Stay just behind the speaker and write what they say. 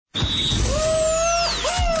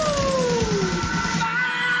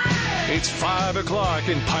It's 5 o'clock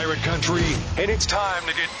in Pirate Country, and it's time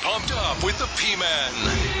to get pumped up with the P-Man.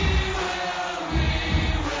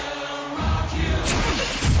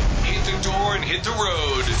 Hit the door and hit the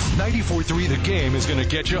road. 94.3 The Game is going to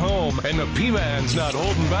get you home, and the P-Man's not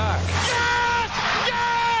holding back. Yes!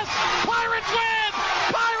 Yes! Pirates win!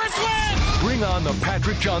 Pirates win! Bring on the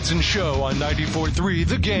Patrick Johnson Show on 94.3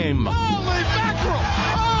 The Game. Holy mackerel!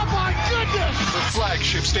 Oh, my goodness! The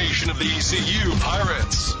flagship station of the ECU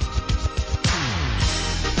Pirates.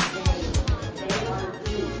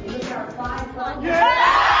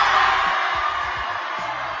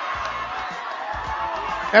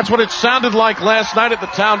 That's what it sounded like last night at the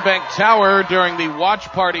Town Bank Tower during the watch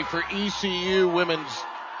party for ECU women's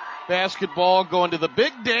basketball, going to the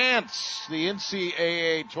big dance, the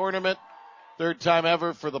NCAA tournament, third time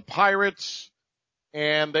ever for the Pirates,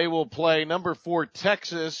 and they will play number 4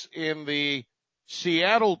 Texas in the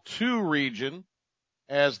Seattle 2 region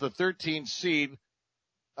as the 13th seed.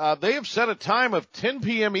 They have set a time of 10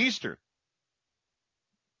 p.m. Eastern.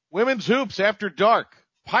 Women's hoops after dark.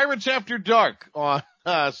 Pirates after dark on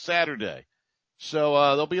Saturday. So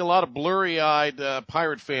there'll be a lot of blurry-eyed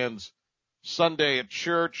Pirate fans Sunday at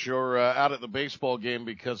church or out at the baseball game,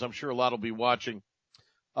 because I'm sure a lot will be watching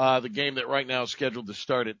the game that right now is scheduled to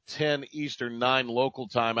start at 10 Eastern, 9 local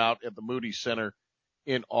time out at the Moody Center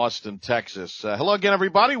in Austin, Texas. Hello again,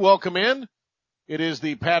 everybody. Welcome in. It is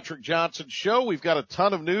the Patrick Johnson Show. We've got a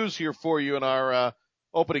ton of news here for you in our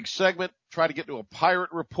opening segment. Try to get to a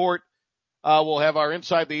Pirate report. We'll have our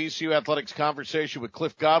Inside the ECU Athletics conversation with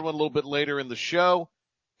Cliff Godwin a little bit later in the show.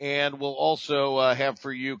 And we'll also have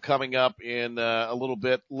for you coming up in a little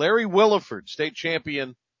bit, Larry Williford, state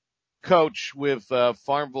champion coach with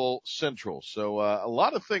Farmville Central. So a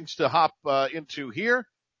lot of things to hop into here.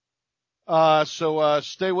 So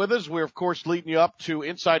stay with us. We're, of course, leading you up to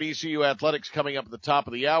Inside ECU Athletics coming up at the top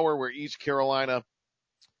of the hour, where East Carolina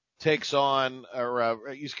takes on,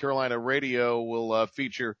 or East Carolina Radio will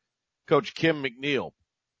feature Coach Kim McNeil.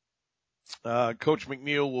 Coach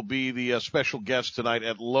McNeil will be the special guest tonight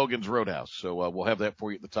at Logan's Roadhouse. So we'll have that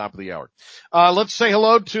for you at the top of the hour. Let's say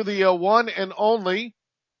hello to the one and only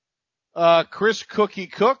Chris Cookie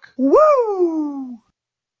Cook. Woo!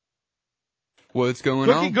 What's going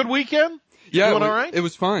Cookie, on? good weekend? Yeah, doing all right? It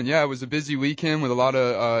was fun. Yeah, it was a busy weekend with a lot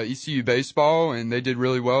of ECU baseball, and they did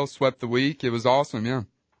really well, swept the week. It was awesome, yeah.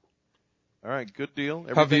 All right, good deal.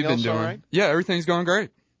 Everything How have you been else doing? all right? Yeah, everything's going great.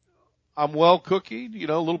 I'm well, Cookie. You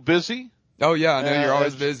know, a little busy. Oh, yeah, I know you're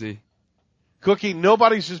always busy. Cookie,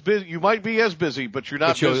 nobody's as busy. You might be as busy, but you're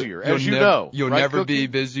not busier, as you know. You'll right, never Cookie? be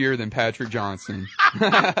busier than Patrick Johnson.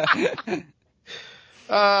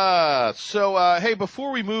 Hey,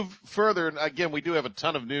 before we move further, and again, we do have a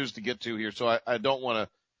ton of news to get to here, so I don't want to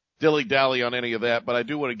dilly-dally on any of that, but I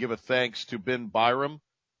do want to give a thanks to Ben Byram.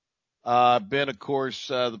 Ben, of course,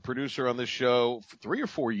 the producer on this show for 3 or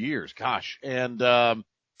 4 years, gosh, and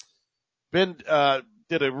Ben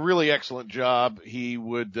did a really excellent job. He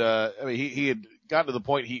would, he had gotten to the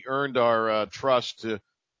point he earned our trust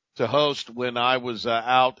to host when I was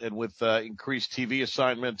out, and with increased TV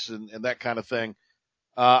assignments and that kind of thing.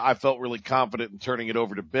 I felt really confident in turning it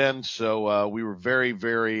over to Ben, so we were very,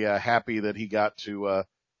 very happy that he got to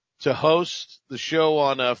host the show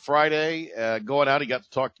on Friday. Going out, he got to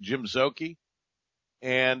talk to Jim Szoke.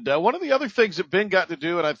 And one of the other things that Ben got to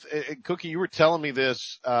do, and Cookie, you were telling me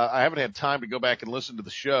this, I haven't had time to go back and listen to the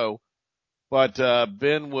show, but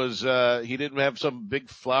Ben was he didn't have some big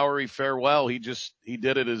flowery farewell. He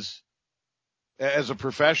did it as a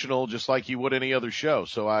professional, just like he would any other show.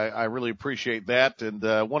 So I really appreciate that, and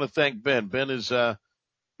want to thank Ben. Ben's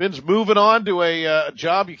moving on to a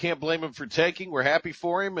job you can't blame him for taking. We're happy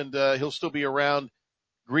for him, and he'll still be around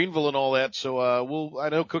Greenville and all that. So I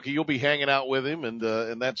know, Cookie, you'll be hanging out with him and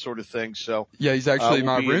that sort of thing. So yeah, he's actually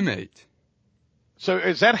my roommate. So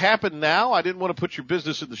has that happened now? I didn't want to put your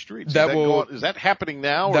business in the streets. Is that happening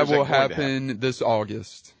now? Or That is will happen this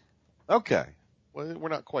August. Okay. Well, we're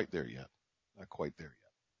not quite there yet. Not quite there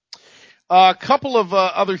yet. A couple of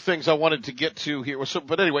other things I wanted to get to here.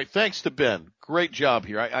 But anyway, thanks to Ben. Great job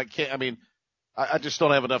here. I just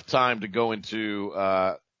don't have enough time to go into,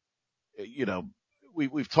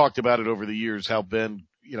 we've talked about it over the years, how Ben,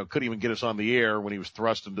 couldn't even get us on the air when he was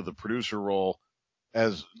thrust into the producer role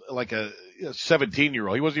as like a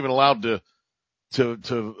 17-year-old. He wasn't even allowed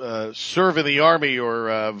to serve in the Army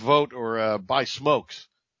or vote or buy smokes.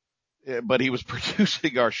 But he was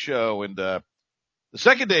producing our show, and the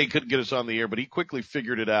second day he couldn't get us on the air, but he quickly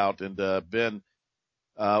figured it out. And Ben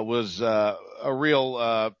was a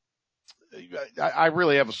real I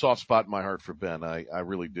really have a soft spot in my heart for Ben. I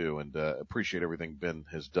really do, and appreciate everything Ben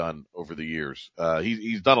has done over the years.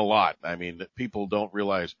 He's done a lot. I mean, people don't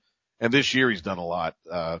realize, and this year he's done a lot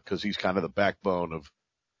because he's kind of the backbone of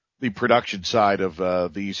the production side of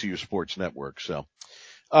the ECU Sports Network. So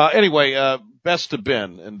anyway, best to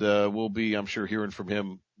Ben, and we'll be, I'm sure, hearing from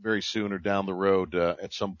him very soon or down the road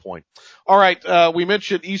at some point. All right, we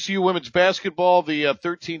mentioned ECU women's basketball, the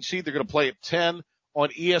 13 seed. They're going to play at 10 on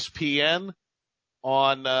ESPN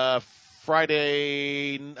on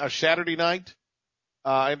Saturday night.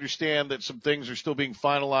 I understand that some things are still being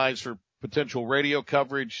finalized for potential radio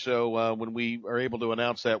coverage, so when we are able to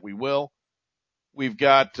announce that, we will. We've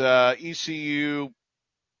got ECU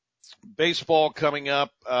baseball coming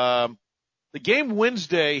up. The game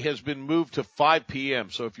Wednesday has been moved to 5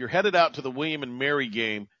 p.m., so if you're headed out to the William and Mary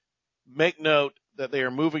game, make note that they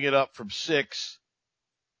are moving it up from 6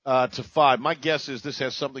 to 5. My guess is this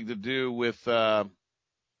has something to do with, I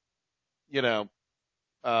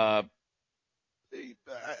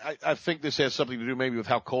think this has something to do maybe with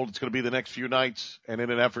how cold it's going to be the next few nights, and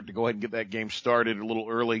in an effort to go ahead and get that game started a little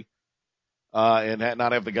early, and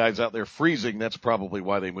not have the guys out there freezing. That's probably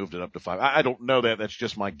why they moved it up to 5. I don't know that. That's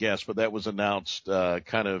just my guess, but that was announced,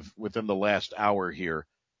 kind of within the last hour here.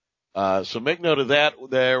 So make note of that.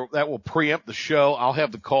 That will preempt the show. I'll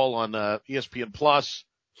have the call on, ESPN Plus.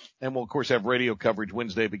 And we'll, of course, have radio coverage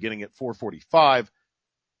Wednesday beginning at 4:45.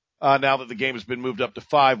 Now that the game has been moved up to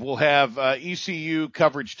 5, we'll have ECU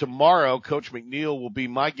coverage tomorrow. Coach McNeil will be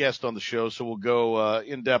my guest on the show, so we'll go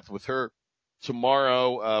in depth with her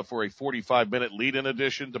tomorrow for a 45-minute lead-in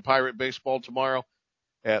edition to Pirate Baseball tomorrow.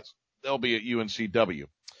 They'll be at UNCW.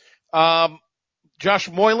 Josh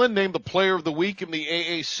Moylan named the Player of the Week in the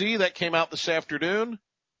AAC. That came out this afternoon.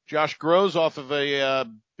 Josh Groves, off of a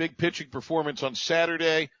big pitching performance on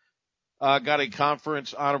Saturday, got a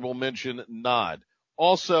conference honorable mention nod.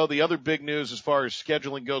 Also, the other big news as far as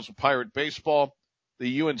scheduling goes with Pirate Baseball,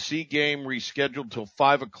 the UNC game rescheduled till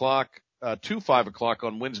 5 o'clock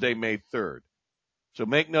on Wednesday, May 3rd. So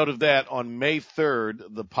make note of that. On May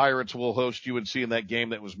 3rd, the Pirates will host UNC in that game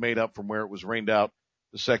that was made up from where it was rained out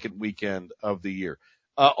the second weekend of the year.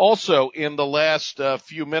 Also, in the last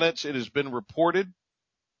few minutes, it has been reported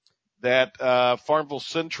that Farmville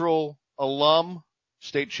Central alum,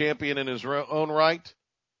 state champion in his own right,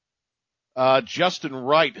 Justin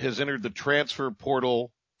Wright has entered the transfer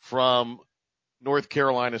portal from North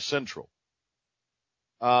Carolina Central.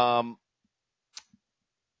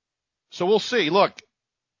 So we'll see. Look,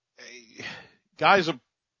 guy's a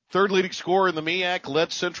third leading scorer in the MEAC,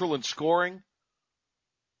 led Central in scoring.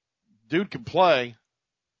 Dude can play.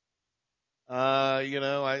 It'd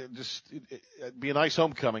be a nice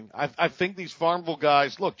homecoming. I think these Farmville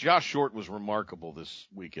guys, look, Josh Short was remarkable this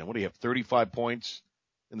weekend. What do you have? 35 points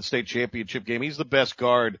in the state championship game. He's the best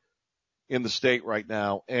guard in the state right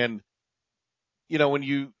now. And, when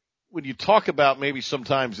you talk about maybe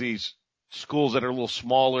sometimes these schools that are a little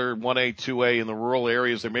smaller, 1A, 2A in the rural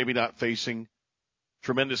areas, they're maybe not facing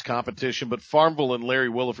tremendous competition, but Farmville and Larry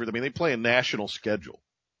Williford, they play a national schedule.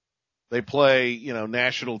 They play,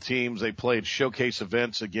 national teams. They played showcase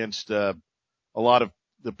events against a lot of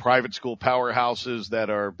the private school powerhouses that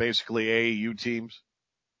are basically AAU teams.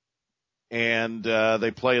 And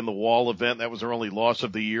they play in the Wall event. That was their only loss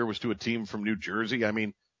of the year, was to a team from New Jersey.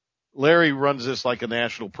 Larry runs this like a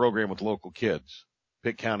national program with local kids,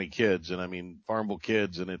 Pitt County kids, and Farmville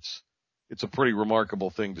kids, and it's a pretty remarkable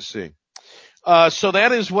thing to see. So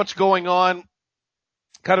that is what's going on.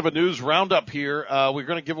 Kind of a news roundup here. We're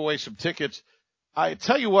going to give away some tickets. I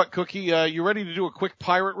tell you what, Cookie, you ready to do a quick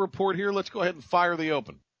Pirate report here? Let's go ahead and fire the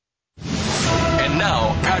open. And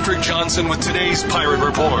now, Patrick Johnson with today's Pirate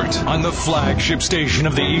Report on the flagship station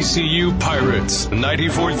of the ECU Pirates,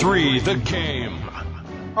 94.3 The Game.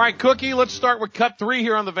 All right, Cookie, let's start with cut 3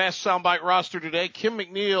 here on the Vast Soundbite roster today. Kim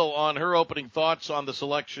McNeil on her opening thoughts on the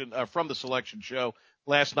selection, from the selection show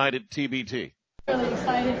last night at TBT. Really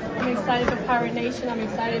excited. I'm excited for Pirate Nation. I'm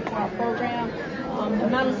excited for our program. The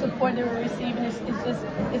amount of support that we're receiving is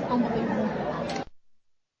unbelievable.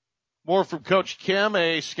 More from Coach Kim,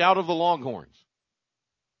 a scout of the Longhorns.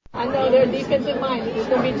 I know they're defensive minded. It's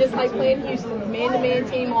going to be just like playing Houston, man-to-man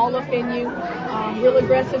team, all up in you, real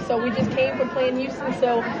aggressive. So we just came from playing Houston,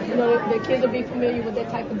 so the kids will be familiar with that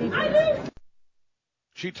type of defense.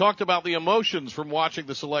 She talked about the emotions from watching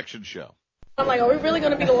the selection show. I'm like, are we really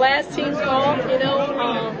going to be the last team called?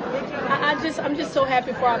 I'm just so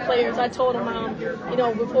happy for our players. I told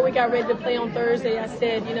them, before we got ready to play on Thursday, I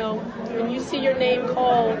said, when you see your name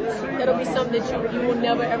called, that'll be something that you will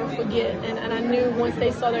never ever forget. And I knew once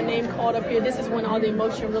they saw their name called up here, this is when all the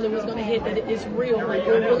emotion really was going to hit, that it's real. Like,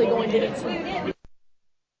 we're really going dancing.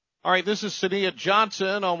 All right, this is Sania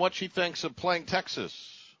Johnson on what she thinks of playing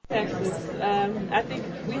Texas. Texas, I think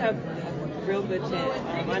we have a real good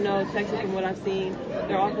chance. I know Texas, from what I've seen,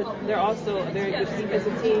 they're also a very good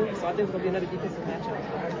defensive team, so I think it's going to be another defensive matchup.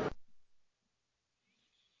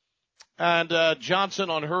 And Johnson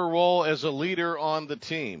on her role as a leader on the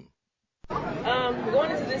team.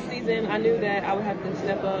 Going into this season, I knew that I would have to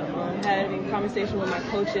step up, having conversation with my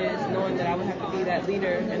coaches, knowing that I would have to be that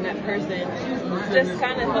leader and that person, just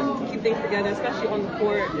kind of help keep things together, especially on the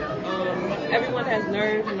court. Everyone has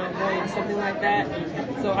nerves, going into something like that.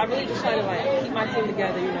 So I really just try to, keep my team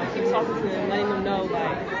together, keep talking to them, letting them know,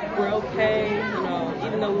 we're okay,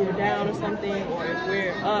 even though we were down or something, or if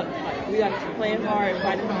we're up, we got to keep playing hard,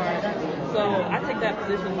 fighting hard. So I take that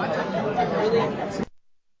position really.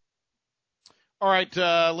 All right,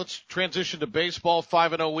 let's transition to baseball.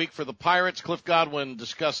 5-0 week for the Pirates. Cliff Godwin,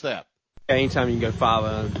 discuss that. Anytime you can go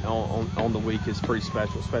 5-0 on the week is pretty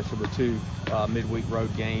special, especially with two midweek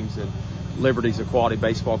road games. And Liberty's a quality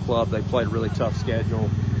baseball club. They played a really tough schedule,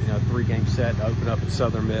 3-game set to open up at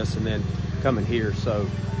Southern Miss and then coming here. So,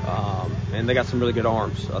 and they got some really good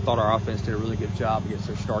arms. I thought our offense did a really good job against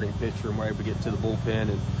their starting pitcher, and we're able to get to the bullpen,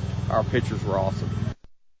 and our pitchers were awesome.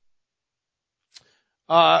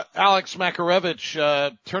 Alex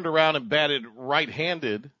Makarevich turned around and batted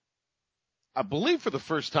right-handed, I believe for the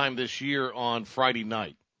first time this year on Friday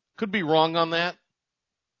night. Could be wrong on that.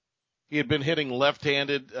 He had been hitting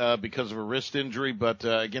left-handed because of a wrist injury, but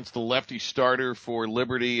against the lefty starter for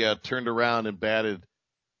Liberty, turned around and batted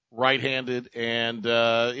right-handed and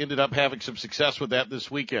ended up having some success with that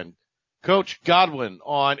this weekend. Coach Godwin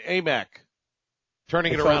on AMAC.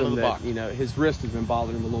 Turning it around in the box. His wrist has been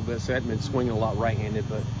bothering him a little bit, so he hadn't been swinging a lot right-handed.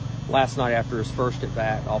 But last night after his first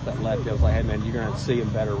at-bat off that lefty, I was like, hey, man, you're going to have to see him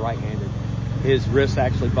better right-handed. His wrist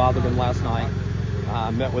actually bothered him last night. I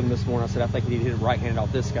met with him this morning. I said, I think you need to hit it right-handed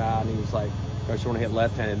off this guy. And he was like, Coach, I want to hit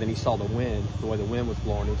left-handed. And then he saw the wind, the way the wind was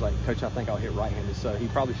blowing. He was like, Coach, I think I'll hit right-handed. So he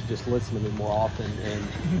probably should just listen to me more often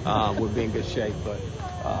and would be in good shape. But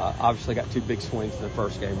obviously got two big swings in the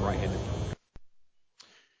first game right-handed.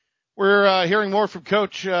 We're hearing more from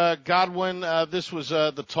Coach Godwin. This was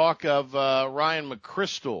the talk of Ryan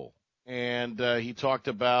McChrystal, and he talked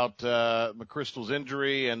about McChrystal's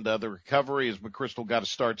injury and the recovery as McChrystal got a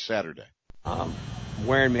start Saturday.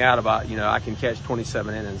 Wearing me out about, I can catch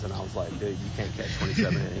 27 innings, and I was like, dude, you can't catch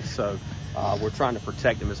 27 innings. So we're trying to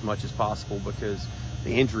protect him as much as possible because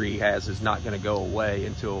the injury he has is not going to go away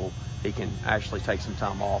until he can actually take some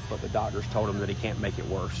time off, but the doctors told him that he can't make it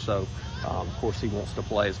worse. So, of course, he wants to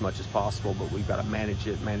play as much as possible, but we've got to manage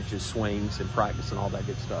his swings and practice and all that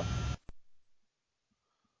good stuff.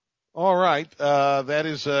 All right. That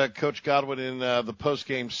is Coach Godwin in the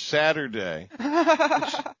postgame Saturday.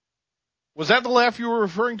 Was that the laugh you were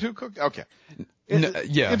referring to, Cook? Okay.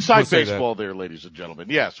 Yeah. Inside baseball there, ladies and gentlemen.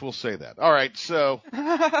 Yes, we'll say that. All right, so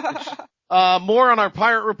more on our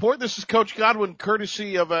Pirate Report. This is Coach Godwin,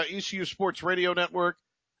 courtesy of ECU Sports Radio Network.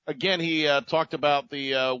 Again, he talked about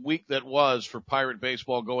the week that was for Pirate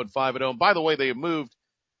baseball going 5-0. And by the way, they have moved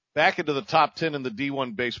back into the top 10 in the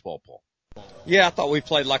D1 baseball poll. Yeah, I thought we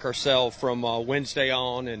played like ourselves from Wednesday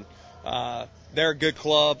on, and they're a good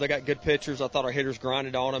club. They got good pitchers. I thought our hitters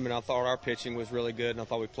grinded on them, and I thought our pitching was really good, and I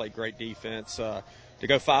thought we played great defense. To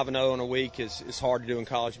go 5-0 in a week is hard to do in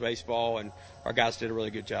college baseball, and our guys did a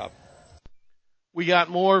really good job. We got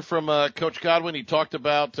more from Coach Godwin. He talked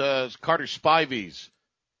about Carter Spivey's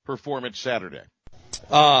performance Saturday.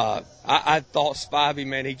 I thought Spivey,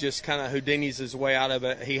 man, he just kind of Houdini's his way out of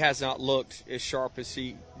it. He has not looked as sharp as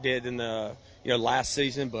he did in the last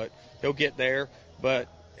season, but he'll get there. But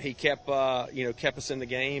he kept us in the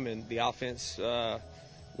game, and the offense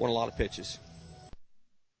won a lot of pitches.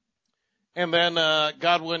 And then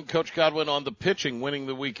Coach Godwin on the pitching, winning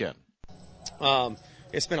the weekend.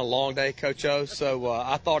 It's been a long day, Coach O, so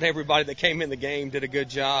I thought everybody that came in the game did a good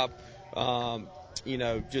job.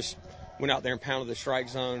 Just went out there and pounded the strike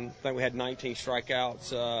zone. I think we had 19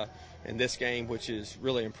 strikeouts in this game, which is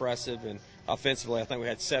really impressive. And offensively, I think we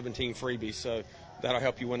had 17 freebies, so that'll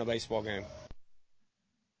help you win a baseball game.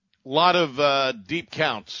 A lot of deep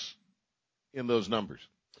counts in those numbers.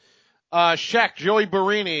 Shaq, Joey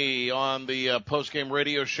Barini on the postgame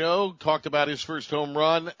radio show talked about his first home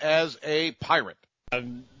run as a Pirate.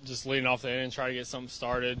 I'm just leading off the inning, try to get something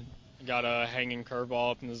started. Got a hanging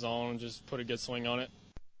curveball up in the zone, just put a good swing on it.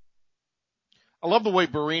 I love the way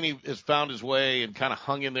Barini has found his way and kind of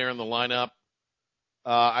hung in there in the lineup.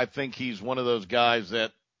 I think he's one of those guys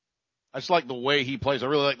that I just like the way he plays. I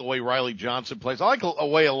really like the way Riley Johnson plays. I like the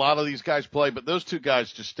way a lot of these guys play, but those two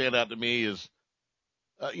guys just stand out to me as,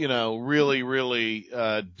 really, really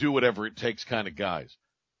do whatever it takes kind of guys.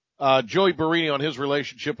 Joey Barini on his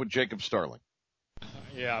relationship with Jacob Starling.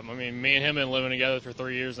 Yeah, I mean, me and him have been living together for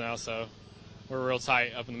 3 years now, so we're real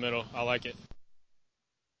tight up in the middle. I like it.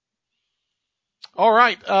 All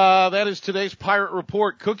right, that is today's Pirate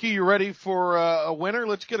Report. Cookie, you ready for a winner?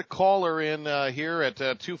 Let's get a caller in here at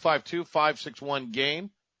 252-561-GAME,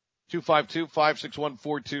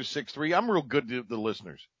 252-561-4263. I'm real good to the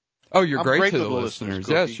listeners. Oh, you're I'm great to the listeners.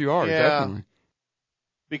 Yes, you are, definitely.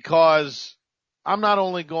 Because I'm not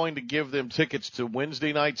only going to give them tickets to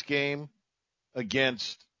Wednesday night's game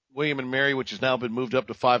against William and Mary, which has now been moved up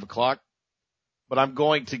to 5 o'clock, but I'm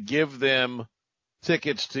going to give them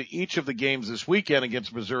tickets to each of the games this weekend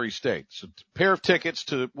against Missouri State. So a pair of tickets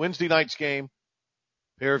to Wednesday night's game,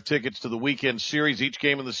 pair of tickets to the weekend series, each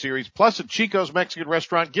game in the series, plus a Chico's Mexican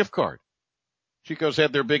Restaurant gift card. Chico's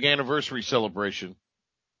had their big anniversary celebration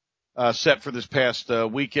set for this past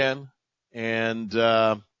weekend, and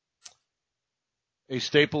a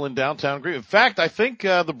staple in downtown Green. In fact, I think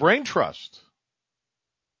the Brain Trust,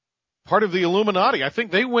 part of the Illuminati, I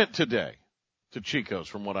think they went today to Chico's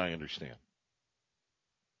from what I understand.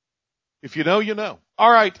 If you know, you know.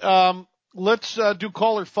 All right, let's do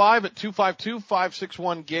caller 5 at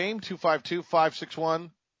 252-561-GAME,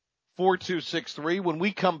 252-561-4263. When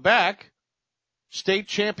we come back, state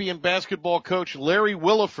champion basketball coach Larry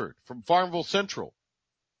Williford from Farmville Central.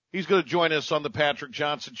 He's going to join us on the Patrick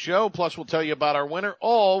Johnson Show. Plus, we'll tell you about our winner,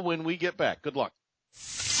 all when we get back. Good luck.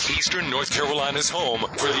 Eastern North Carolina's home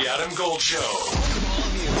for the Adam Gold Show.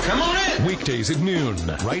 Come on in. Weekdays at noon,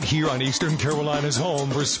 right here on Eastern Carolina's home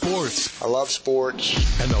for sports. I love sports.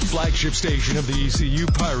 And the flagship station of the ECU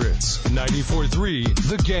Pirates, 94.3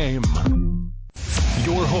 The Game.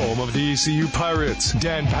 Your home of the ECU Pirates,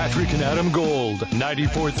 Dan Patrick and Adam Gold,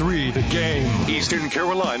 94.3 The Game. Eastern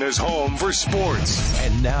Carolina's home for sports.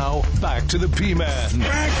 And now, back to the P-Man.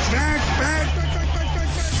 Back.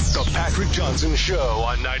 The Patrick Johnson Show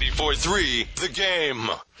on 94.3 The Game.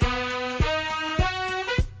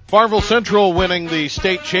 Farmville Central winning the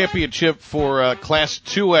state championship for Class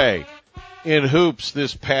 2A in hoops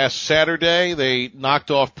this past Saturday. They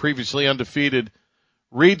knocked off previously undefeated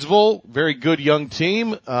Reedsville. Very good young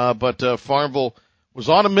team, but Farmville was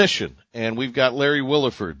on a mission, and we've got Larry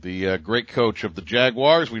Williford, the great coach of the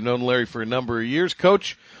Jaguars. We've known Larry for a number of years.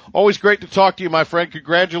 Coach, always great to talk to you, my friend.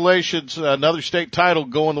 Congratulations, another state title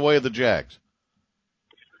going the way of the Jags.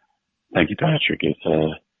 Thank you, Patrick. It's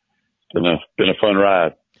been a fun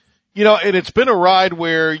ride. You know, and it's been a ride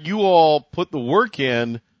where you all put the work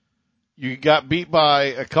in. You got beat by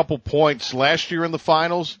a couple points last year in the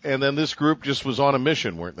finals, and then this group just was on a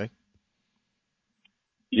mission, weren't they?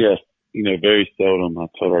 Yes. You know, very seldom I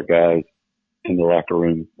told our guys in the locker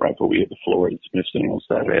room right before we hit the floor at Smith Center on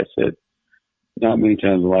Saturday, I said, not many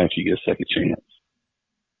times in life you get a second chance.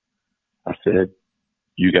 I said,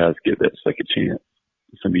 you guys get that second chance.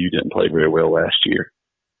 Some of you didn't play very well last year.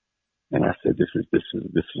 And I said, this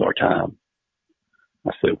is our time.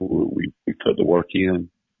 I said, we put the work in.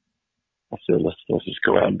 I said, let's just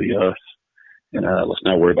go out and be us. And, let's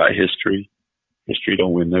not worry about history. History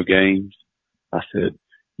don't win no games. I said,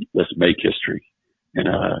 let's make history. And,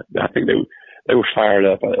 I think they were fired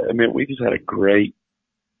up. I mean, we just had a great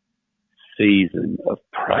season of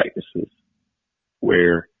practices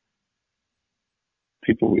where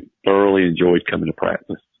people thoroughly enjoyed coming to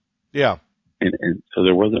practice. Yeah. And so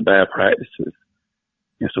there wasn't bad practices.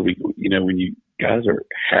 And so we, you know, when you guys are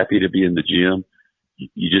happy to be in the gym,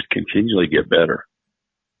 you just continually get better.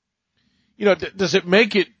 You know, does it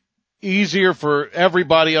make it easier for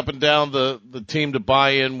everybody up and down the team to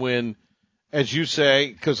buy in when, as you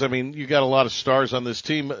say, because, I mean, you got a lot of stars on this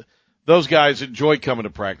team, those guys enjoy coming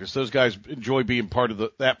to practice. Those guys enjoy being part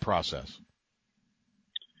of that process.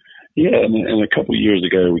 Yeah, and a couple of years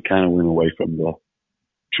ago, we kind of went away from the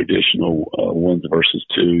traditional ones versus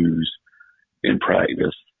twos in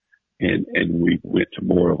practice, and we went to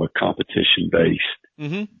more of a competition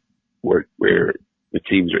based, where the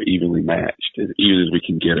teams are evenly matched, as even as we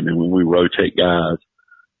can get them. And when we rotate guys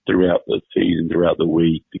throughout the season, throughout the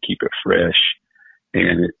week to keep it fresh,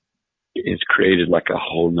 and it's created like a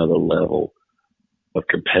whole nother level of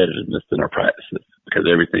competitiveness in our practices, because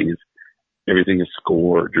everything is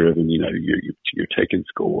score driven. You know, you're taking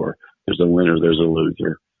score. There's a winner, there's a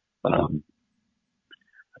loser. I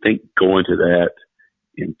think going to that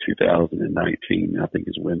in 2019, I think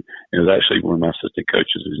is when, it was actually one of my assistant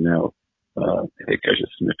coaches who's now head coach at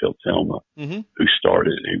Smithfield Selma, who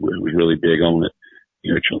started, who was really big on it,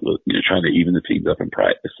 trying to even the teams up in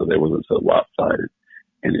practice so they wasn't so lopsided.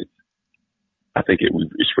 And I think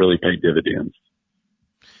it's really paid dividends.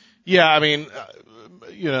 Yeah, I mean,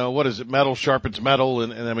 what is it? Metal sharpens metal,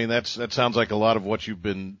 and I mean that sounds like a lot of what you've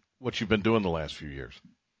been doing the last few years.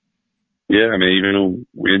 Yeah, I mean, even on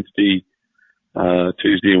Wednesday,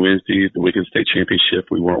 Tuesday and Wednesday, the Wichita State Championship,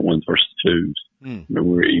 we weren't ones versus twos. I mean, we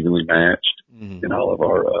were evenly matched in all of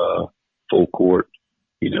our full court,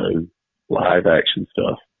 live action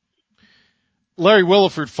stuff. Larry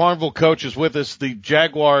Williford, Farmville coach, is with us. The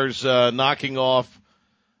Jaguars knocking off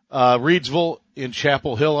Reidsville in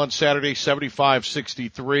Chapel Hill on Saturday,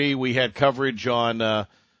 75-63. We had coverage on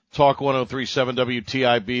Talk 103.7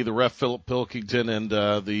 WTIB, the ref Philip Pilkington, and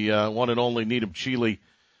the one and only Needham Cheeley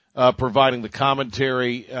providing the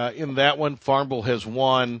commentary. In that one, Farmville has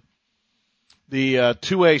won the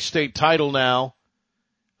 2A state title now.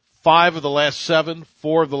 5 of the last 7,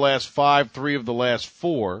 4 of the last 5, 3 of the last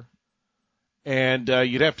 4. And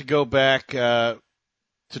you'd have to go back to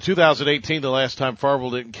 2018, the last time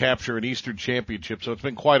Farmville didn't capture an Eastern championship. So it's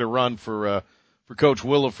been quite a run for Coach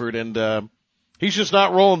Williford, and he's just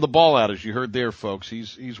not rolling the ball out, as you heard there, folks.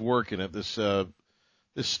 He's working at this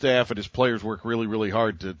staff and his players work really, really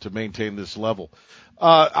hard to maintain this level.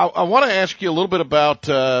 I want to ask you a little bit about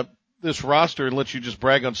this roster and let you just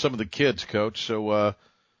brag on some of the kids, Coach. So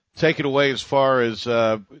take it away as far as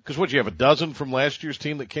because you have a dozen from last year's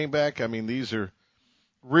team that came back. I mean, these are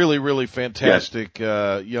really, really fantastic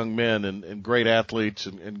young men and great athletes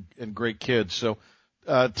and great kids. So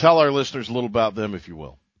tell our listeners a little about them, if you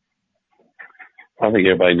will. I think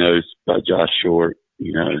everybody knows about Josh Short.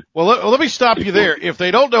 Well, let me stop you there. If they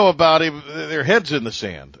don't know about him, their head's in the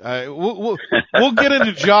sand. We'll get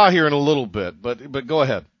into Ja here in a little bit, but go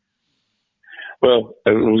ahead. Well,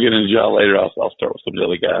 we'll get into Ja later. I'll start with some of the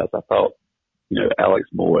other guys. I thought, Alex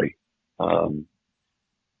Moy,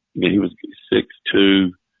 he was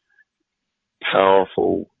 6'2",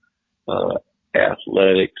 powerful,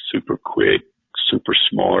 athletic, super quick, super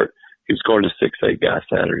smart. He was guarding a 6'8" guy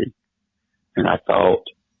Saturday. And I thought,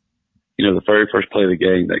 the very first play of the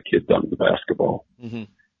game, that kid dunked the basketball.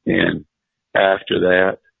 And after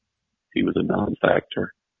that, he was a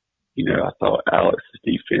non-factor. I thought Alex's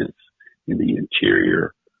defense in the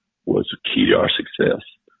interior was key to our success.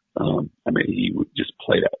 He just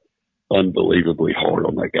played out unbelievably hard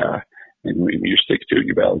on that guy. And when you're 6'2",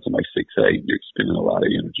 you're battling somebody 6'8", you're expending a lot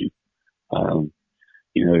of energy.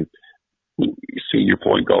 Senior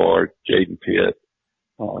point guard, Jaden Pitt,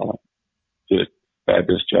 did a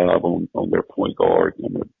fabulous job on their point guard.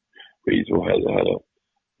 Reidsville had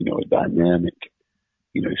a dynamic,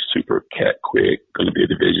 super cat quick, going to be a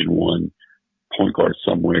Division I point guard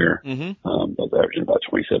somewhere. That was averaging about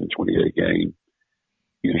 27, 28 a game.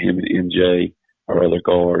 Him and MJ, our other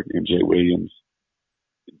guard, MJ Williams,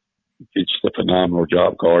 did just a phenomenal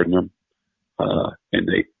job guarding them. And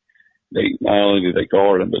they not only did they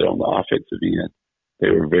guard them, but on the offensive end, they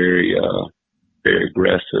were very, very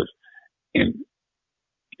aggressive. And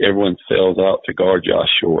everyone sells out to guard Josh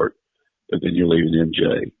Short, but then you're leaving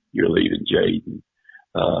MJ, you're leaving Jaden,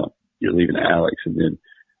 you're leaving Alex, and then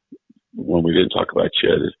one we didn't talk about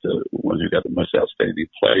yet is the one who got the most outstanding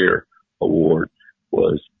player award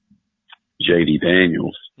was J.D.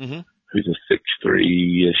 Daniels, who's a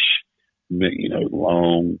 6'3"-ish,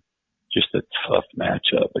 long, just a tough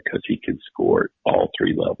matchup because he can score at all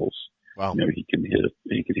 3 levels. Wow. He can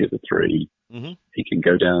hit the 3. He can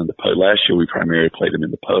go down the post. Last year we primarily played him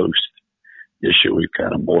in the post. This year we've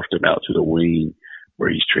kind of morphed him out to the wing where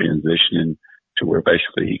he's transitioning to where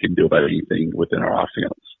basically he can do about anything within our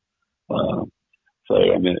offense.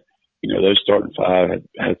 Those starting 5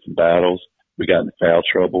 had some battles. We got into foul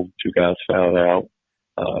trouble. 2 guys fouled out.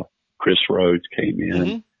 Chris Rhodes came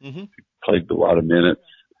in, played a lot of minutes,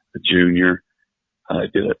 a junior,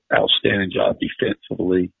 did an outstanding job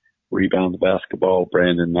defensively, rebound the basketball.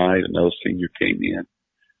 Brandon Knight, another senior, came in.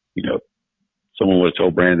 Someone would have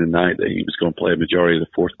told Brandon Knight that he was going to play a majority of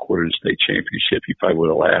the fourth quarter of the state championship. He probably would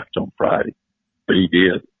have laughed on Friday, but he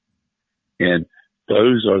did. And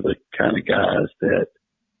those are the kind of guys that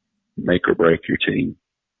make or break your team.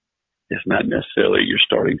 It's not necessarily your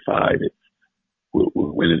starting 5. It's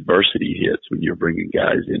when adversity hits, when you're bringing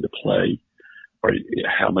guys into play, or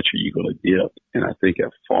how much are you going to dip? And I think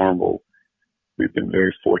at Farmville, we've been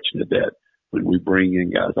very fortunate that when we bring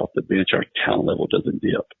in guys off the bench, our talent level doesn't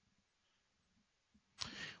dip.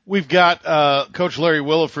 We've got Coach Larry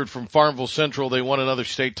Williford from Farmville Central. They won another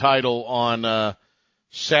state title on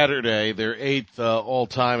Saturday, their 8th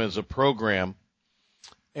all-time as a program.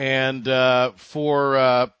 And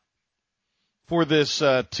for for this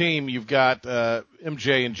team. You've got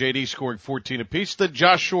MJ and JD scoring 14 apiece. Then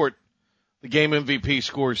Josh Short, the game MVP,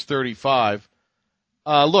 scores 35.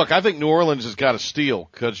 Look, I think New Orleans has got a steal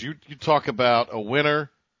because you talk about a winner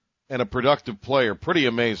and a productive player. Pretty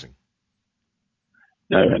amazing.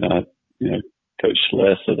 No, and Coach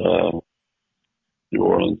Schless at New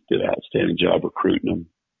Orleans did an outstanding job recruiting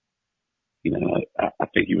him. I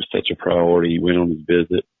think he was such a priority. He went on his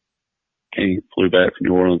visit. Flew back from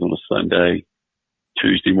New Orleans on a Sunday.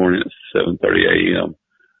 Tuesday morning at 7:30 a.m.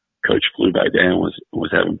 Coach flew back down, was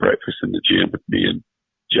having breakfast in the gym with me and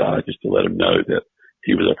Jai just to let him know that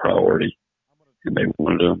he was a priority and they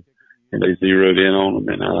wanted him and they zeroed in on him.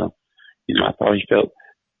 And, I thought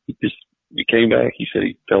he came back. He said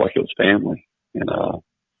he felt like it was family. And,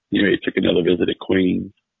 he took another visit at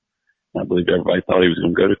Queens. I believe everybody thought he was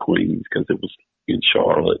going to go to Queens because it was in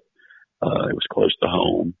Charlotte. It was close to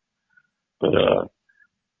home. But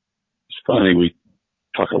it's funny, we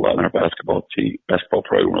talk a lot in our basketball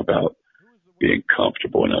program about being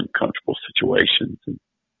comfortable in uncomfortable situations. And,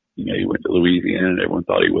 he went to Louisiana and everyone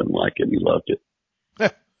thought he wouldn't like it and he loved it.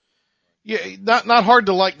 Yeah, not hard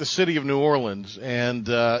to like the city of New Orleans. And,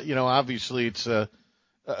 obviously it's a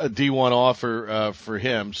D1 offer for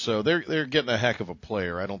him. So they're getting a heck of a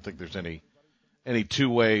player. I don't think there's any two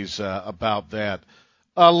ways about that.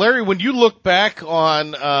 Larry, when you look back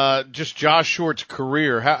on just Josh Short's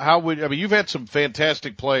career, you've had some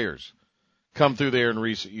fantastic players come through there in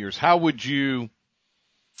recent years. How would you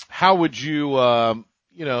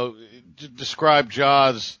describe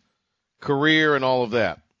Ja's career and all of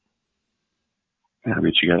that? You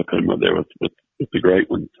got to put him up there with the great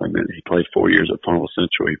ones. He played 4 years at Farmville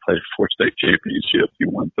Central. He played 4 state championships. He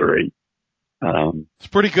won 3. It's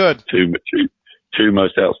pretty good. Two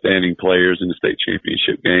most outstanding players in the state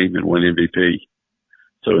championship game and 1 MVP.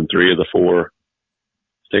 So in 3 of the 4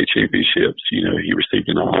 state championships, he received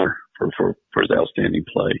an honor for his outstanding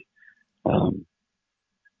play.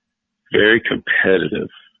 Very competitive,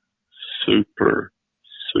 super,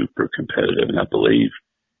 super competitive. And I believe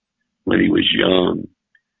when he was young,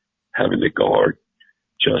 having to guard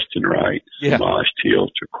Justin Wright, Samaj Teal,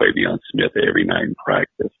 Traquavion Smith every night in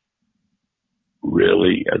practice,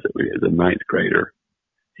 really, as a 9th grader,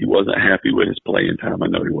 he wasn't happy with his playing time. I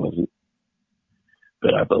know he wasn't.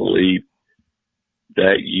 But I believe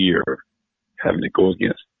that year, having to go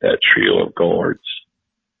against that trio of guards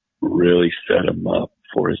really set him up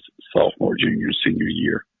for his sophomore, junior, senior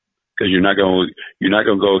year. Because you're not going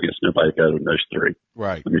to go against nobody better than those 3.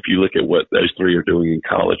 Right. And if you look at what those 3 are doing in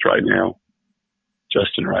college right now,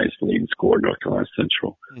 Justin Wright is the leading scorer in North Carolina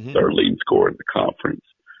Central, 3rd leading scorer in the conference.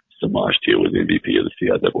 Samaj Teal was MVP of the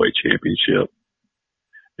CIAA championship.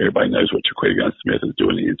 Everybody knows what Traquavion Smith is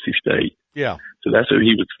doing at NC State. Yeah. So that's who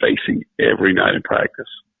he was facing every night in practice.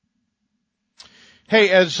 Hey,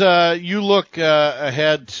 as you look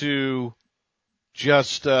ahead to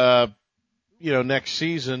just next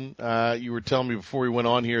season, you were telling me before we went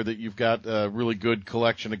on here that you've got a really good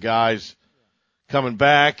collection of guys coming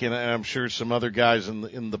back, and I'm sure some other guys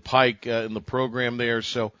in the pike in the program there.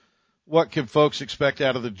 So, what can folks expect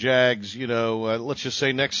out of the Jags? Let's just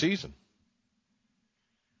say next season.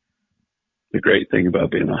 The great thing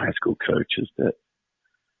about being a high school coach is that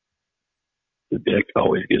the deck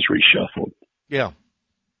always gets reshuffled. Yeah.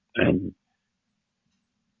 And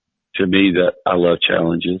to me, that I love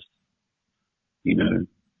challenges. I'm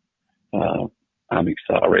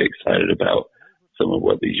very excited about some of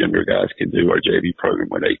what these younger guys can do. Our JV program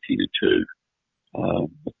went 18-2,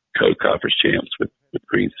 co-conference champs with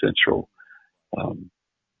Green Central.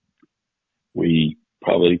 We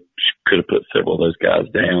probably could have put several of those guys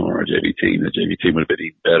down on our JV team. The JV team would have been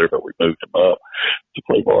even better, but we moved them up to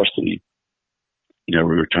play varsity. We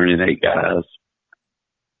were turning 8 guys.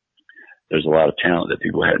 There's a lot of talent that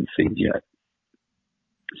people hadn't seen yet.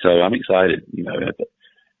 So I'm excited.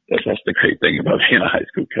 That's the great thing about being a high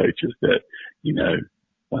school coach is that,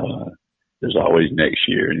 there's always next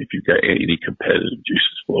year. And if you've got any competitive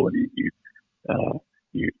juices flowing in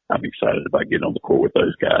you, I'm excited about getting on the court with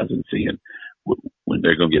those guys and seeing when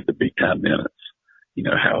they're going to get the big time minutes,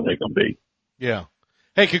 how they're going to be. Yeah.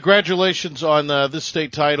 Hey, congratulations on this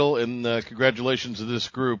state title and congratulations to this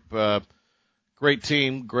group. Great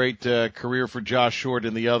team, great career for Josh Short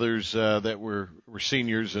and the others that were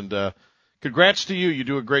seniors. And congrats to you. You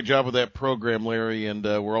do a great job with that program, Larry, and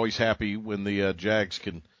we're always happy when the Jags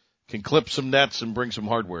can clip some nets and bring some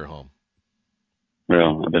hardware home.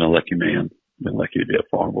 Well, I've been a lucky man. I've been lucky to be at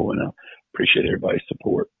Farmville, and I appreciate everybody's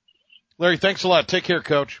support. Larry, thanks a lot. Take care,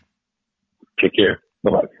 Coach. Take care.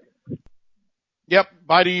 Bye-bye. Yep,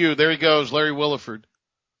 bye to you. There he goes, Larry Williford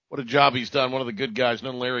what a job he's done. One of the good guys,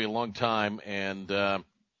 known Larry a long time, and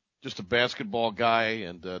just a basketball guy,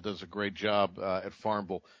 and does a great job at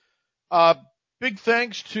Farmville. Big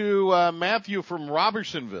thanks to Matthew from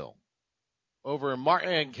Robertsonville over in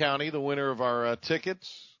Martin County, the winner of our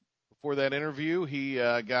tickets. Before that interview, he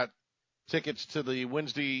got tickets to the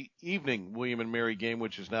Wednesday evening William and Mary game,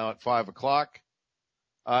 which is now at 5 o'clock.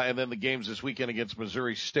 And then the games this weekend against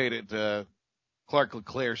Missouri State at Clark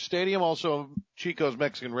LeClaire Stadium. Also, Chico's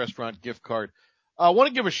Mexican Restaurant gift card. I want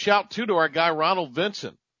to give a shout, too, to our guy, Ronald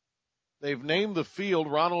Vincent. They've named the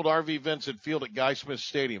field Ronald R.V. Vincent Field at Guy Smith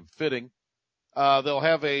Stadium. Fitting. They'll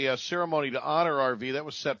have a ceremony to honor R.V. That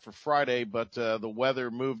was set for Friday, but the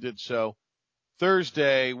weather moved it, so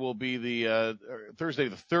Thursday will be Thursday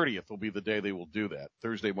the 30th will be the day they will do that.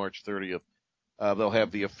 Thursday, March 30th, they'll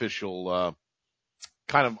have the official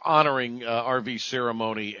kind of honoring RV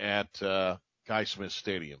ceremony at Guy Smith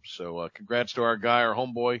Stadium. So congrats to our guy, our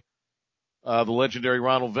homeboy, the legendary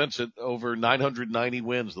Ronald Vincent, over 990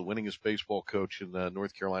 wins, the winningest baseball coach in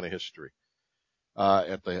North Carolina history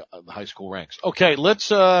at the high school ranks. Okay, let's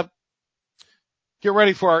get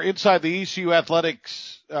ready for our Inside the ECU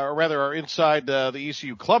Athletics, or rather our Inside the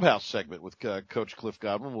ECU Clubhouse segment with Coach Cliff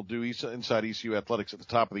Godwin. We'll do Inside ECU Athletics at the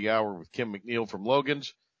top of the hour with Kim McNeil from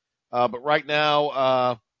Logan's. But right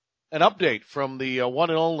now, an update from the one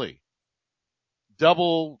and only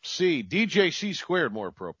Double C, DJC squared more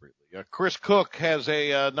appropriately. Chris Cook has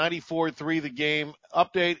a 94-3 the game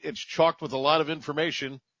update. It's chocked with a lot of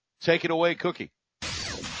information. Take it away, Cookie.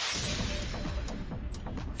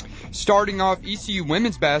 Starting off, ECU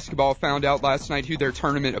women's basketball found out last night who their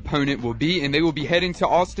tournament opponent will be, and they will be heading to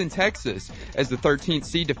Austin, Texas as the 13th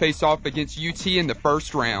seed to face off against UT in the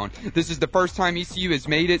first round. This is the first time ECU has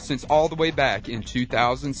made it since all the way back in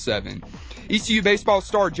 2007. ECU baseball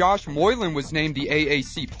star Josh Moylan was named the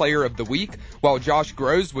AAC Player of the Week, while Josh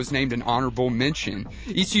Groves was named an honorable mention.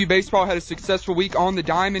 ECU baseball had a successful week on the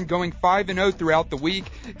diamond, going 5-0 throughout the week,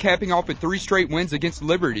 capping off with 3 straight wins against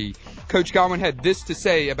Liberty. Coach Godwin had this to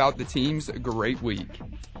say about the team's great week.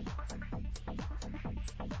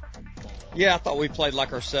 Yeah, I thought we played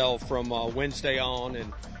like ourselves from Wednesday on,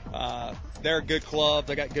 and they're a good club.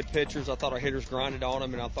 They got good pitchers. I thought our hitters grinded on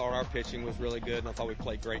them, and I thought our pitching was really good, and I thought we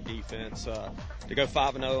played great defense. To go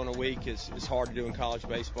 5-0 in a week is hard to do in college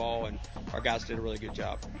baseball, and our guys did a really good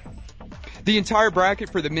job. The entire bracket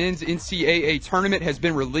for the men's NCAA tournament has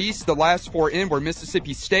been released. The last 4 in were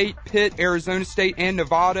Mississippi State, Pitt, Arizona State, and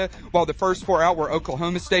Nevada, while the first 4 out were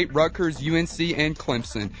Oklahoma State, Rutgers, UNC, and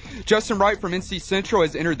Clemson. Justin Wright from NC Central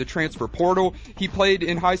has entered the transfer portal. He played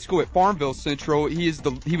in high school at Farmville Central. He was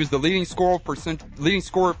the leading scorer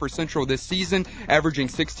for Central this season, averaging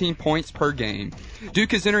 16 points per game.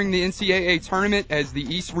 Duke is entering the NCAA tournament as the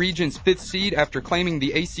East Region's 5th seed after claiming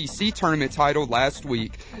the ACC tournament title last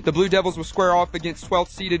week. The Blue Devils will square off against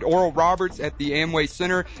 12th-seeded Oral Roberts at the Amway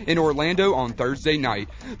Center in Orlando on Thursday night.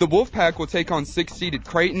 The Wolfpack will take on 6th-seeded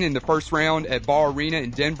Creighton in the first round at Ball Arena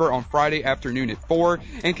in Denver on Friday afternoon at 4.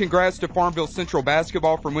 And congrats to Farmville Central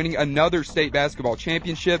basketball for winning another state basketball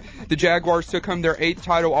championship. The Jaguars took home their 8th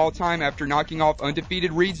title all-time after knocking off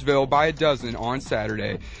undefeated Reidsville by a dozen on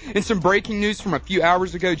Saturday. In some breaking news from a few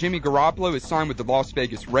hours ago, Jimmy Garoppolo is signed with the Las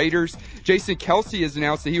Vegas Raiders. Jason Kelsey has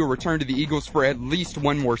announced that he will return to the Eagles for at least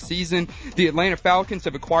one more season. The Atlanta Falcons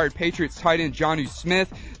have acquired Patriots tight end Jonnu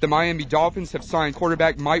Smith. The Miami Dolphins have signed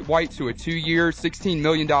quarterback Mike White to a 2-year, $16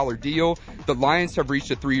 million deal. The Lions have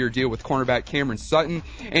reached a 3-year deal with cornerback Cameron Sutton.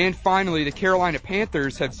 And finally, the Carolina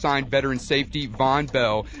Panthers have signed veteran safety Von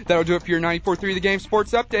Bell. That'll do it for your 94.3 The Game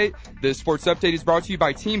Sports Update. This Sports Update is brought to you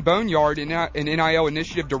by Team Boneyard, an NIL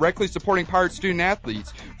initiative directly supporting Pirate student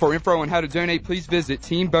athletes. For info on how to donate, please visit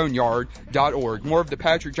teamboneyard.org. More of the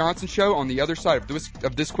Patrick Johnson Show on the other side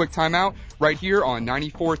of this quick timeout, right here on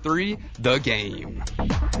 94.3 The Game.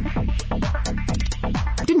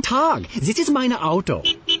 Guten Tag, this is mein Auto.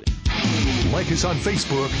 Like us on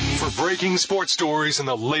Facebook for breaking sports stories and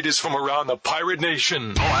the latest from around the Pirate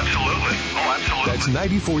Nation. Oh, absolutely. That's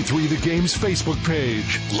 94.3 The Game's Facebook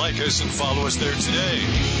page. Like us and follow us there today.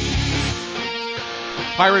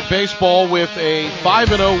 Pirate baseball with a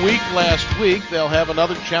 5-0 week last week. They'll have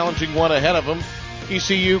another challenging one ahead of them.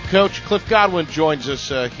 ECU coach Cliff Godwin joins us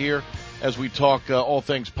here as we talk all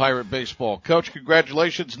things Pirate baseball. Coach,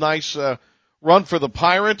 congratulations. Nice run for the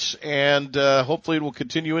Pirates, and hopefully it will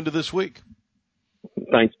continue into this week.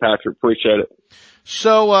 Thanks, Patrick. Appreciate it.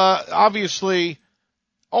 So, obviously,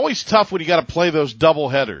 always tough when you got to play those double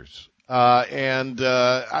headers.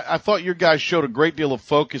 I thought your guys showed a great deal of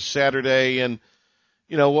focus Saturday, and,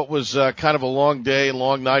 you know, what was kind of a long day and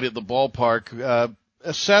long night at the ballpark.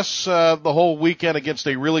 Assess the whole weekend against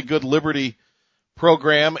a really good Liberty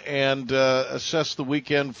program and assess the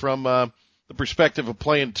weekend from the perspective of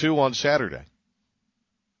playing 2 on Saturday?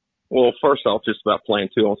 Well, first off, just about playing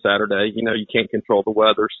 2 on Saturday. You know, you can't control the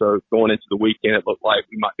weather, so going into the weekend, it looked like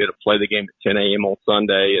we might be able to play the game at 10 a.m. on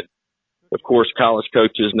Sunday. And, of course, college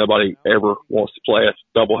coaches, nobody ever wants to play a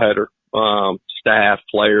doubleheader. Staff,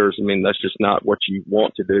 players, I mean, that's just not what you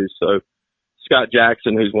want to do. So Scott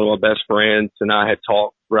Jackson, who's one of my best friends, and I had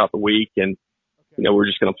talked throughout the week, and, you know, we're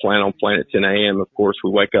just going to plan on playing at 10 a.m. Of course, we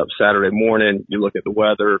wake up Saturday morning, you look at the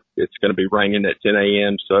weather, it's going to be raining at 10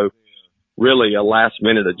 a.m. So really a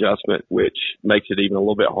last-minute adjustment, which makes it even a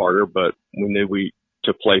little bit harder, but we knew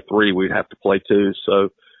to play 3, we'd have to play 2. So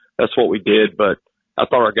that's what we did, but I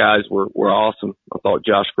thought our guys were awesome. I thought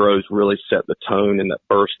Josh Groves really set the tone in that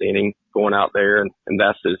first inning going out there, and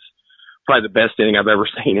that's probably the best inning I've ever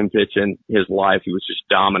seen him pitch in his life. He was just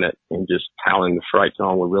dominant and just pounding the strike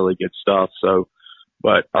zone with really good stuff. So,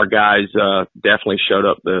 but our guys definitely showed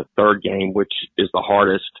up the third game, which is the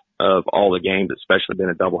hardest of all the games, especially being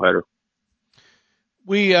a doubleheader.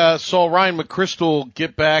 We saw Ryan McChrystal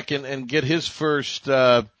get back and get his first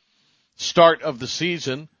start of the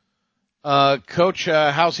season. Coach,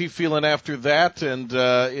 how's he feeling after that? And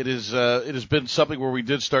it has been something where we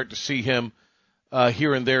did start to see him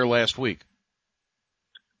here and there last week.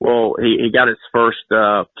 Well, he got his first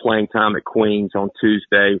playing time at Queens on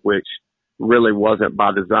Tuesday, which really wasn't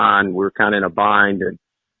by design. We were kind of in a bind, and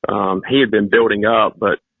he had been building up,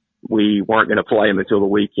 but we weren't going to play him until the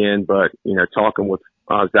weekend. But, you know, talking with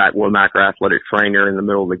Zach Womack, our athletic trainer, in the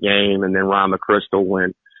middle of the game, and then Ryan McChrystal,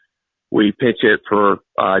 when we pitch it for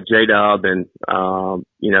J-Dub, and,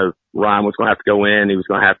 you know, Ryan was going to have to go in. He was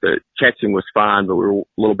going to have to – catching was fine, but we were a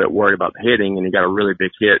little bit worried about the hitting, and he got a really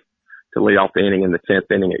big hit to lead off the inning in the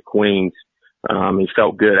 10th inning at Queens. He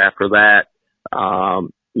felt good after that.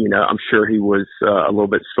 You know, I'm sure he was a little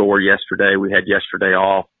bit sore yesterday. We had yesterday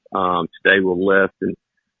off. Today we'll lift and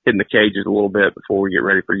hit in the cages a little bit before we get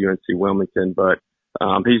ready for UNC Wilmington. But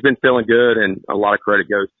he's been feeling good, and a lot of credit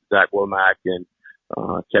goes to Zach Womack and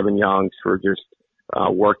Kevin Youngs for just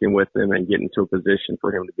working with him and getting to a position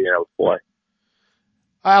for him to be able to play.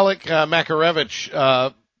 Alec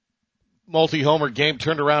Makarevich, multi-homer game,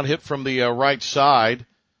 turned around, hit from the right side.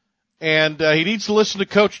 And he needs to listen to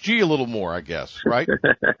Coach G a little more, I guess, right?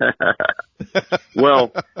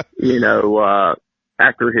 Well, you know,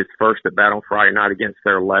 after his first at bat on Friday night against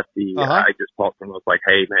their lefty, I just talked to him. I was like,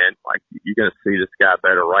 hey, man, like, you're going to see this guy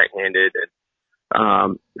better right-handed.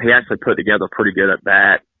 And he actually put together a pretty good at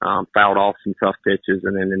bat, fouled off some tough pitches,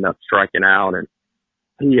 and then ended up striking out. And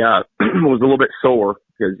he was a little bit sore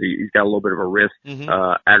because he's got a little bit of a wrist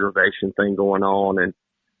aggravation thing going on.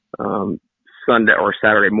 And Sunday or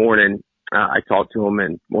Saturday morning, I talked to him,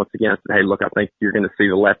 and once again I said, hey, look, I think you're going to see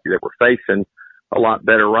the lefty that we're facing a lot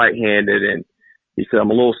better right-handed. And he said,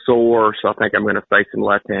 I'm a little sore, so I think I'm going to face him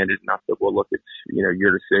left-handed. And I said, well, look, it's, you know,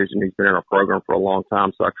 your decision. He's been in our program for a long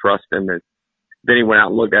time, so I trust him. And then he went out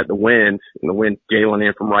and looked at the wind, and the wind jailing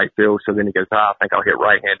in from right field. So then he goes, I think I'll hit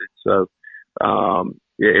right-handed. So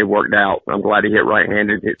it worked out. I'm glad he hit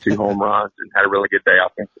right-handed, hit 2 home runs, and had a really good day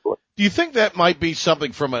offensively. Do you think that might be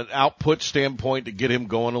something from an output standpoint to get him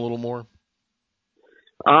going a little more?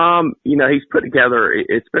 You know, he's put together,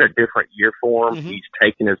 it's been a different year for him. He's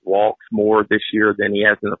taken his walks more this year than he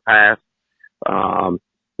has in the past.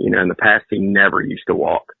 You know, in the past he never used to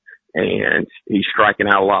walk, and he's striking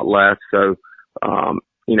out a lot less. So,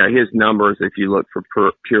 you know, his numbers, if you look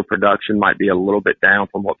for pure production, might be a little bit down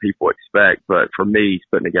from what people expect. But for me, he's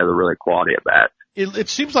putting together really quality at bats. It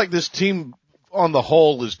seems like this team on the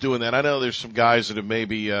whole is doing that. I know there's some guys that have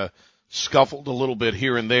maybe scuffled a little bit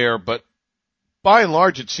here and there, but by and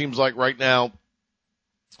large, it seems like right now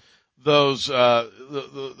those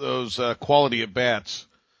quality at bats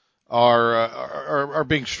are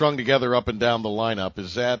being strung together up and down the lineup.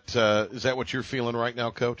 Is that what you're feeling right now,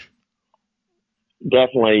 Coach?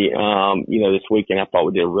 Definitely. You know, this weekend I thought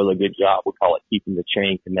we did a really good job. We call it keeping the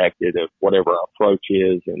chain connected of whatever our approach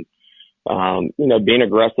is, and you know, being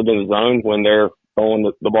aggressive in the zone when they're throwing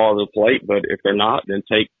the ball to the plate, but if they're not, then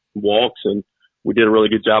take walks, and we did a really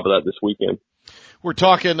good job of that this weekend. We're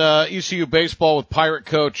talking ECU baseball with Pirate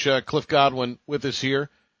coach Cliff Godwin with us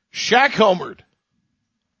here. Shaq homered.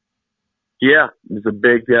 Yeah, it was a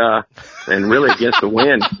big and really against the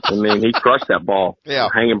wind. I mean, he crushed that ball. Yeah.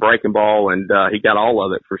 Hanging breaking ball, and he got all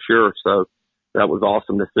of it for sure. So that was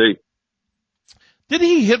awesome to see. Did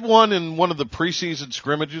he hit one in one of the preseason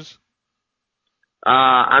scrimmages?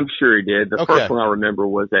 I'm sure he did. The first one I remember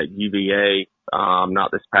was at UVA,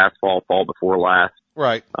 not this past fall before last.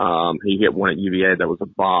 Right. He hit one at UVA that was a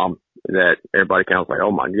bomb that everybody kind of was like,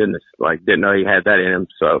 oh my goodness, like didn't know he had that in him.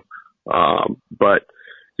 So, But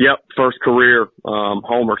yep, first career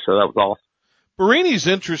homer, so that was awesome. Barini's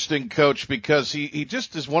interesting, Coach, because he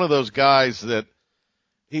just is one of those guys that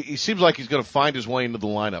he seems like he's going to find his way into the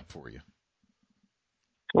lineup for you.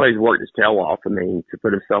 Well, he's worked his tail off. I mean, to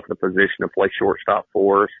put himself in a position to play shortstop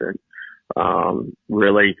for us. And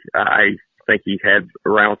really, I think he had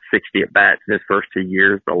around 60 at-bats in his first 2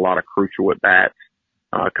 years, but a lot of crucial at-bats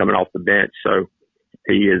coming off the bench. So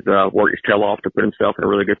he has worked his tail off to put himself in a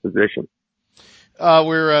really good position.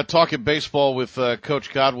 We're talking baseball with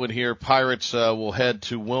Coach Godwin here. Pirates will head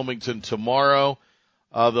to Wilmington tomorrow.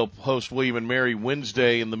 They'll host William and Mary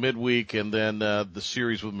Wednesday in the midweek, and then the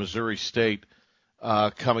series with Missouri State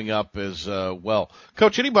coming up as well.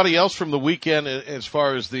 Coach, anybody else from the weekend as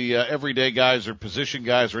far as the everyday guys or position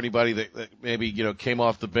guys, or anybody that maybe came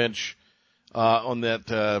off the bench on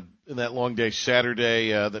that in that long day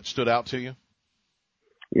Saturday that stood out to you?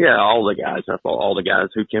 Yeah, all the guys. I thought all the guys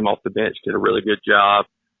who came off the bench did a really good job.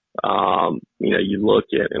 You look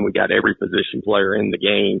at, and we got every position player in the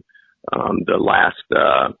game. The last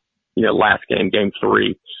game, game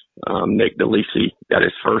 3, Nick DeLisi got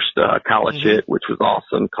his first college hit, which was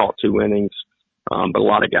awesome. Caught 2 innings. But a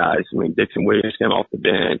lot of guys. I mean, Dixon Williams came off the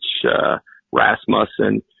bench.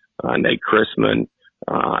 Rasmussen, Nate Chrisman,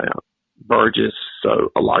 Burgess.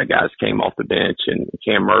 So a lot of guys came off the bench, and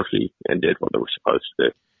Cam Murphy, and did what they were supposed to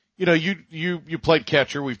do. You played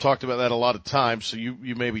catcher. We've talked about that a lot of times. So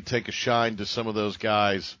you maybe take a shine to some of those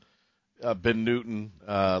guys. Ben Newton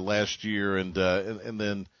last year, and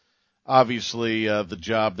then obviously the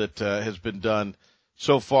job that has been done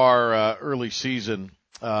so far early season.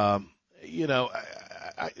 But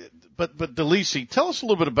DeLisi, tell us a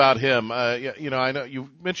little bit about him. I know you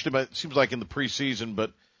mentioned him. It seems like in the preseason,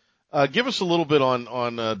 but give us a little bit on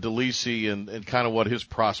DeLisi and kind of what his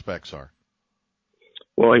prospects are.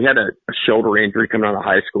 Well, he had a shoulder injury coming out of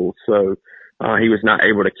high school, so he was not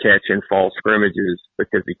able to catch in fall scrimmages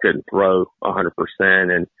because he couldn't throw 100%,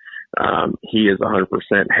 and he is 100%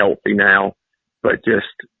 healthy now. But just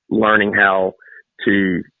learning how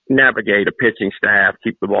to navigate a pitching staff,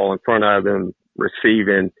 keep the ball in front of him,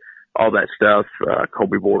 receiving, all that stuff.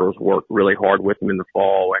 Kobe Borders worked really hard with him in the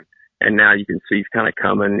fall, and now you can see he's kind of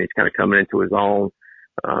coming into his own.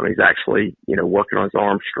 He's actually, working on his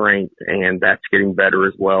arm strength, and that's getting better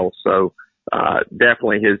as well. So,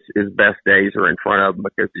 definitely his best days are in front of him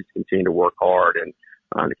because he's continuing to work hard and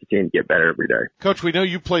to continue to get better every day. Coach, we know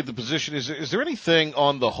you played the position. Is there anything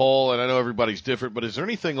on the whole, and I know everybody's different, but is there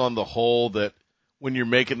anything on the whole that when you're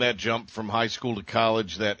making that jump from high school to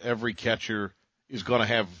college that every catcher is going to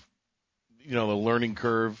have, the learning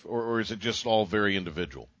curve, or is it just all very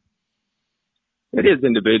individual? It is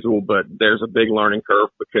individual, but there's a big learning curve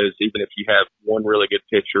because even if you have one really good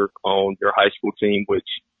pitcher on your high school team, which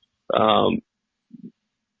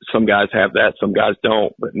some guys have that, some guys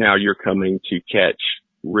don't, but now you're coming to catch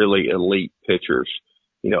really elite pitchers,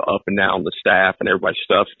 up and down the staff, and everybody's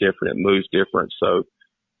stuff's different. It moves different. So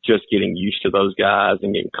just getting used to those guys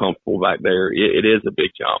and getting comfortable back there, it is a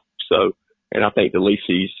big jump. So, and I think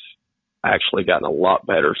DeLisi's actually gotten a lot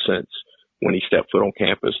better since when he stepped foot on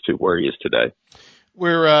campus to where he is today.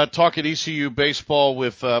 We're talking ECU baseball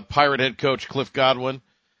with Pirate head coach Cliff Godwin.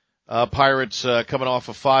 Pirates coming off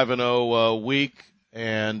a 5-0 week,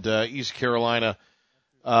 and East Carolina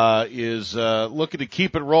is looking to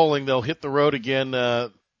keep it rolling. They'll hit the road again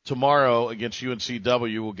tomorrow against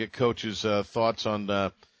UNCW. We'll get coach's thoughts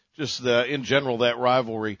on just in general that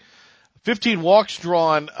rivalry. 15 walks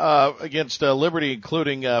drawn against Liberty,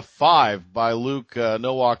 including 5 by Luke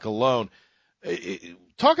Nowak alone.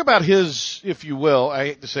 Talk about his, if you will. I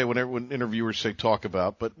hate to say when interviewers say talk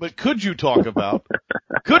about, but could you talk about?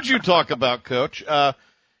 Coach?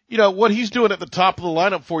 What he's doing at the top of the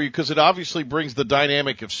lineup for you, because it obviously brings the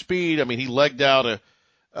dynamic of speed. I mean, he legged out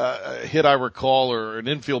a hit I recall, or an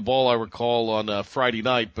infield ball I recall on Friday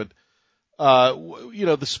night, but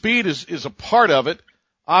the speed is a part of it.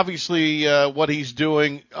 Obviously, what he's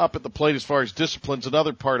doing up at the plate as far as discipline's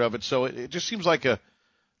another part of it. So it just seems like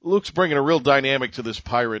Luke's bringing a real dynamic to this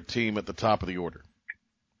Pirate team at the top of the order.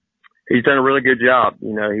 He's done a really good job. He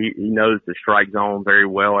knows the strike zone very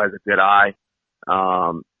well, has a good eye.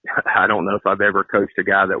 I don't know if I've ever coached a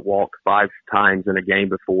guy that walked 5 times in a game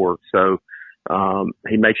before. So,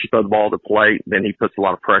 he makes you throw the ball to the plate. Then he puts a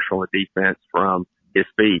lot of pressure on the defense from his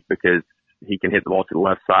feet because he can hit the ball to the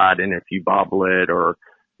left side. And if you bobble it or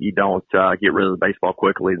you don't get rid of the baseball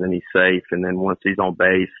quickly, then he's safe. And then once he's on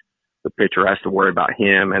base, the pitcher has to worry about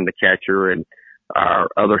him and the catcher, and our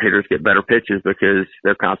other hitters get better pitches because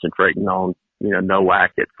they're concentrating on,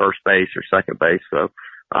 Nowak at first base or second base. So,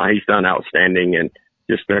 he's done outstanding and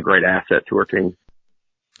just been a great asset to our team.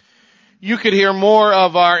 You could hear more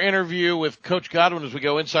of our interview with Coach Godwin as we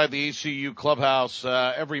go inside the ECU clubhouse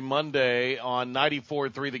every Monday on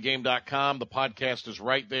 943thegame.com. The podcast is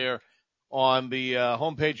right there on the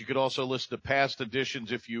homepage. You could also listen to past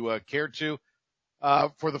editions if you care to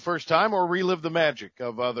for the first time, or relive the magic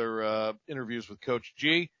of other interviews with Coach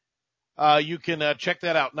G. You can check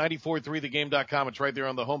that out, 943thegame.com. It's right there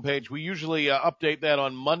on the homepage. We usually update that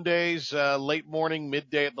on Mondays, late morning,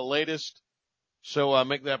 midday at the latest. So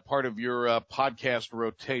make that part of your podcast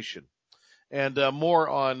rotation. And more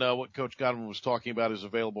on what Coach Godwin was talking about is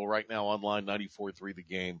available right now online,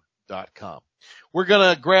 943thegame.com. We're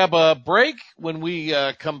going to grab a break. When we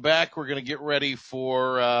come back, we're going to get ready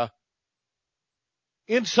for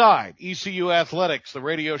Inside ECU Athletics, the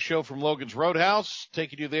radio show from Logan's Roadhouse,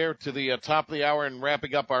 taking you there to the top of the hour and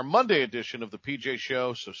wrapping up our Monday edition of the PJ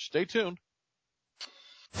Show. So stay tuned.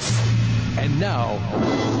 And now,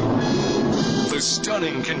 the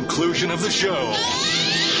stunning conclusion of the show.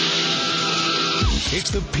 It's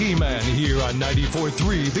the P-Man here on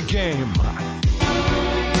 94.3 The Game.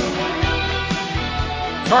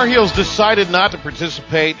 Tar Heels decided not to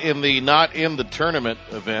participate in the Not in the Tournament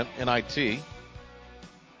event, NIT.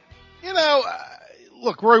 You know,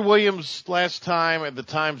 look, Roy Williams last time, at the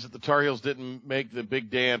times that the Tar Heels didn't make the big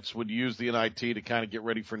dance, would use the NIT to kind of get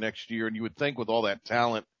ready for next year. And you would think with all that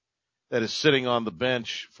talent that is sitting on the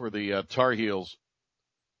bench for the Tar Heels,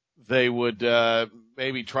 they would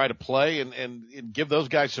maybe try to play and give those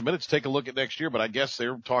guys some minutes, take a look at next year. But I guess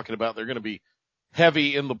they're talking about they're going to be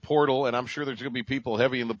heavy in the portal, and I'm sure there's going to be people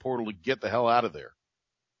heavy in the portal to get the hell out of there.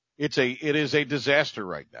 It is a disaster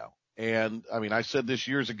right now. And, I mean, I said this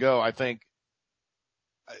years ago, I think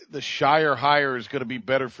the Shire hire is going to be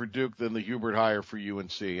better for Duke than the Hubert hire for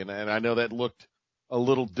UNC. And I know that looked a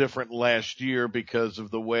little different last year because of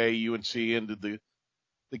the way UNC ended the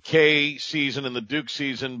K season and the Duke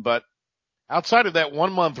season. But outside of that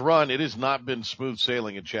 1 month run, it has not been smooth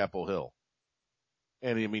sailing at Chapel Hill.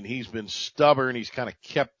 And, I mean, he's been stubborn. He's kind of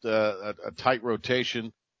kept a tight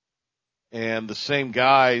rotation. And the same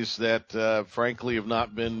guys that, frankly, have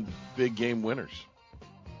not been big game winners.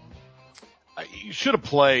 You should have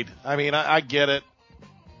played. I mean, I get it.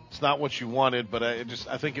 It's not what you wanted, but I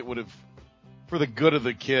think it would have, for the good of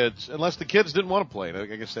the kids, unless the kids didn't want to play. I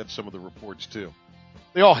guess that's some of the reports, too.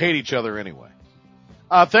 They all hate each other anyway.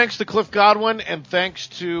 Thanks to Cliff Godwin and thanks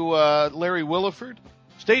to Larry Williford.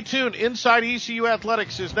 Stay tuned. Inside ECU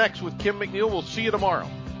Athletics is next with Kim McNeil. We'll see you tomorrow.